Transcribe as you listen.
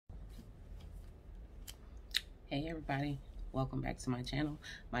Hey everybody, welcome back to my channel.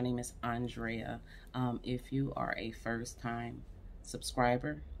 My name is Andrea. If you are a first-time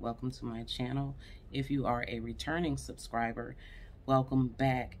subscriber, welcome to my channel. If you are a returning subscriber, welcome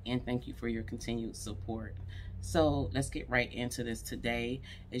back and thank you for your continued support. So let's get right into this today.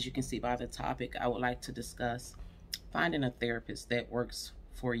 As you can see by the topic, I would like to discuss finding a therapist that works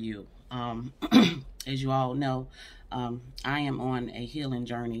for you. As you all know, I am on a healing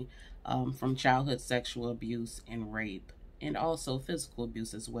journey from childhood sexual abuse and rape, and also physical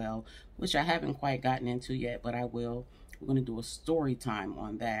abuse as well, which I haven't quite gotten into yet, but I will. We're going to do a story time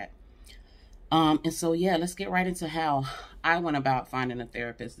on that. And so, yeah, let's get right into how I went about finding a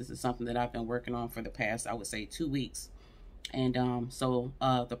therapist. This is something that I've been working on for the past, I would say, 2 weeks. And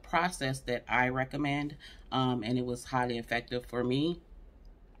the process that I recommend, and it was highly effective for me,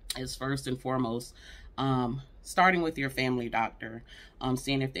 is first and foremost, starting with your family doctor,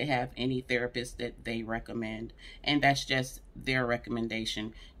 seeing if they have any therapists that they recommend. And that's just their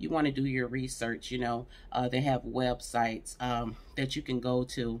recommendation. You want to do your research. They have websites that you can go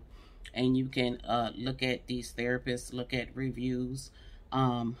to, and you can look at these therapists, look at reviews.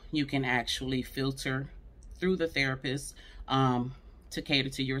 You can actually filter through the therapist to cater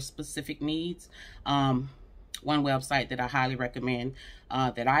to your specific needs. One website that I highly recommend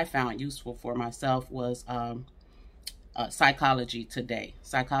that I found useful for myself was Psychology Today,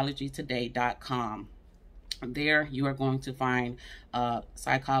 psychologytoday.com. There you are going to find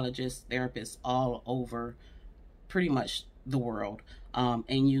psychologists, therapists all over pretty much the world.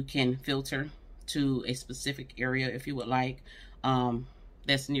 And you can filter to a specific area if you would like,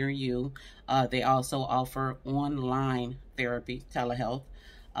 that's near you. They also offer online therapy, telehealth.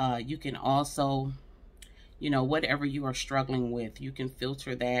 You can also, whatever you are struggling with, you can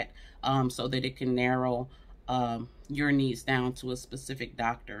filter that so that it can narrow your needs down to a specific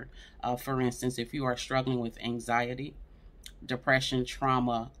doctor. For instance, if you are struggling with anxiety, depression,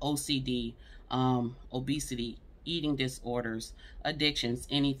 trauma, OCD, obesity, eating disorders, addictions,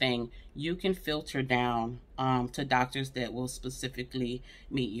 anything, you can filter down to doctors that will specifically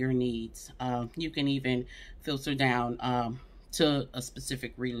meet your needs. You can even filter down to a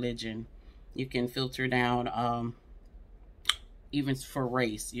specific religion. You can filter down even for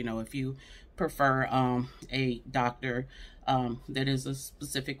race. If you prefer a doctor that is a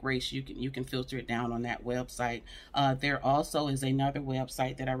specific race, you can filter it down on that website. There also is another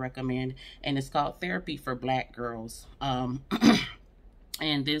website that I recommend, and it's called Therapy for Black Girls. And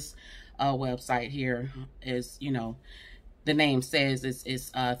this website here is, the name says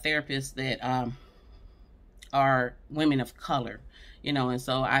it's therapists that are women of color, and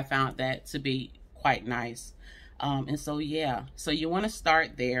so I found that to be quite nice. And so, yeah, so you want to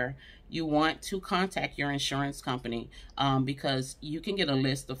start there. You want to contact your insurance company because you can get a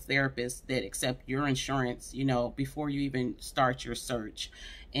list of therapists that accept your insurance, before you even start your search.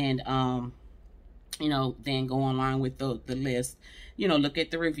 And, then go online with the list, look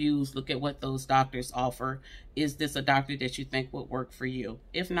at the reviews, look at what those doctors offer. Is this a doctor that you think would work for you?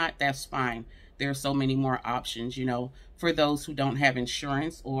 If not, that's fine. There are so many more options, for those who don't have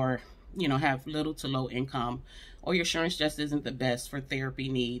insurance or, have little to low income, or your insurance just isn't the best for therapy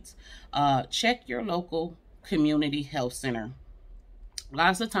needs. Check your local community health center.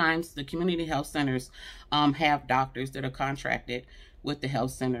 Lots of times the community health centers have doctors that are contracted with the health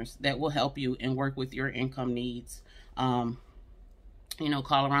centers that will help you and work with your income needs. Call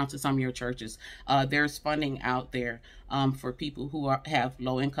around to some of your churches. There's funding out there for people who have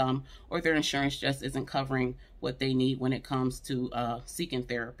low income, or their insurance just isn't covering what they need when it comes to seeking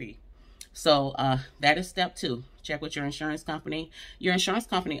therapy. So that is step 2. Check with your insurance company. Your insurance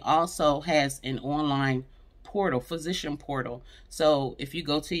company also has an online portal, physician portal. So if you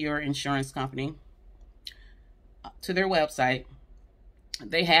go to your insurance company, to their website,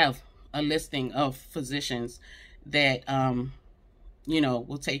 they have a listing of physicians that,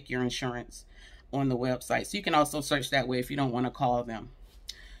 will take your insurance on the website. So you can also search that way if you don't want to call them.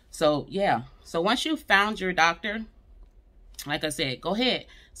 So, yeah. So once you've found your doctor, like I said, go ahead,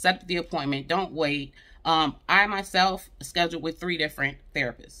 set up the appointment. Don't wait. I myself scheduled with 3 different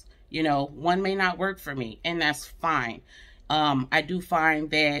therapists. One may not work for me, and that's fine. I do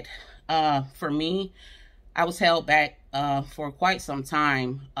find that for me, I was held back for quite some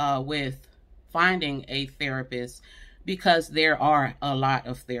time with finding a therapist because there are a lot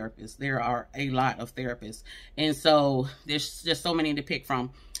of therapists. And so there's just so many to pick from.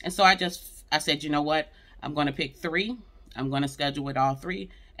 And so I said, you know what? I'm going to pick 3. I'm going to schedule with all 3,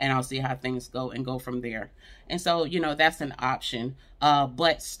 and I'll see how things go and go from there. And so, that's an option.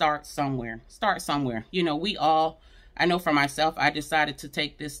 But start somewhere. I know for myself, I decided to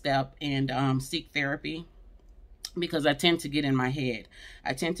take this step and seek therapy because I tend to get in my head.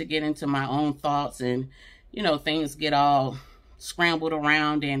 I tend to get into my own thoughts, and, you know, things get all scrambled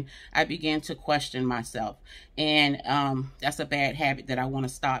around, and I begin to question myself. And that's a bad habit that I want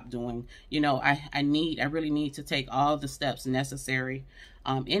to stop doing. You know, I really need to take all the steps necessary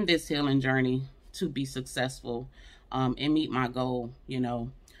in this healing journey to be successful and meet my goal. You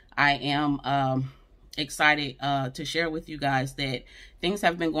know, I am excited to share with you guys that things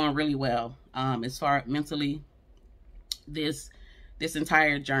have been going really well as far as mentally. This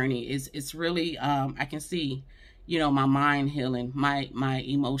entire journey it's really I can see, you know, my mind healing, my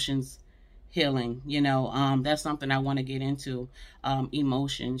emotions healing. You know, that's something I want to get into.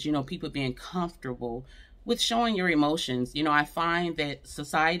 Emotions, you know, people being comfortable with showing your emotions. You know, I find that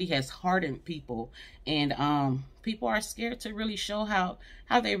society has hardened people, and people are scared to really show how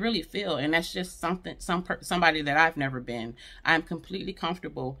they really feel, and that's just somebody that I've never been. I'm completely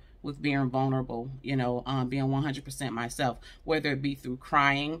comfortable with being vulnerable, you know, being 100% myself, whether it be through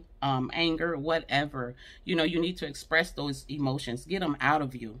crying, anger, whatever. You know, you need to express those emotions, get them out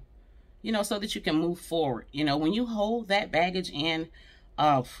of you, you know, so that you can move forward. You know, when you hold that baggage in,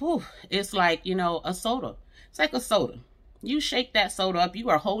 it's like, you know, a soda. It's like a soda. You shake that soda up,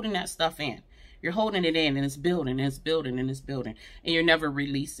 you are holding that stuff in. You're holding it in, and it's building, and it's building, and it's building, and you're never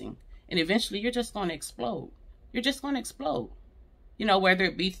releasing. And eventually you're just going to explode. You're just going to explode. You know, whether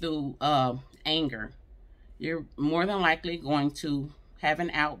it be through anger, you're more than likely going to have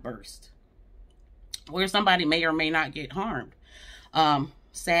an outburst where somebody may or may not get harmed.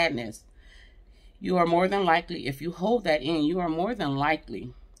 Sadness, you are more than likely, if you hold that in, you are more than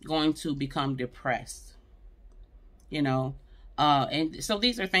likely going to become depressed. You know, and so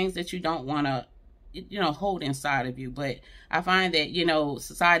these are things that you don't want to, you know, hold inside of you. But I find that, you know,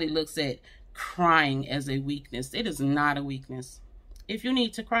 society looks at crying as a weakness. It is not a weakness. If you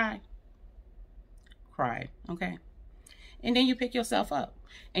need to cry, cry, okay? And then you pick yourself up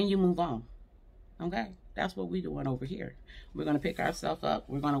and you move on, okay? That's what we're doing over here. We're going to pick ourselves up.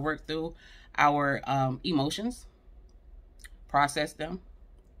 We're going to work through our emotions, process them,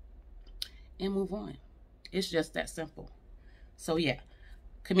 and move on. It's just that simple. So, yeah,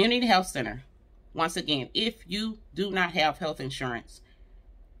 Community Health Center. Once again, if you do not have health insurance,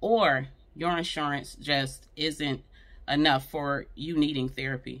 or your insurance just isn't enough for you needing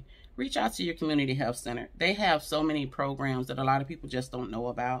therapy, reach out to your community health center. They have so many programs that a lot of people just don't know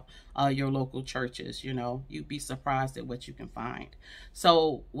about. Your local churches, you know, you'd be surprised at what you can find.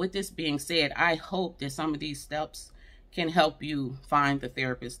 So with this being said, I hope that some of these steps can help you find the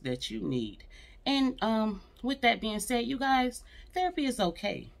therapist that you need. And with that being said, you guys, therapy is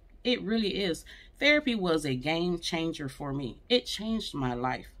okay. It really is. Therapy was a game changer for me. It changed my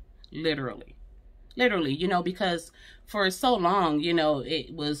life, literally. Literally, you know, because for so long, you know,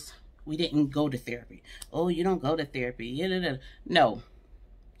 it was, we didn't go to therapy. Oh, you don't go to therapy. No,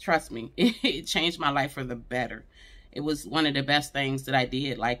 trust me, it changed my life for the better. It was one of the best things that I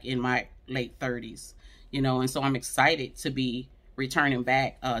did, like in my late 30s, you know, and so I'm excited to be returning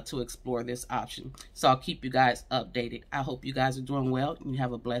back to explore this option. So I'll keep you guys updated. I hope you guys are doing well and you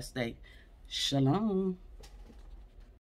have a blessed day. Shalom.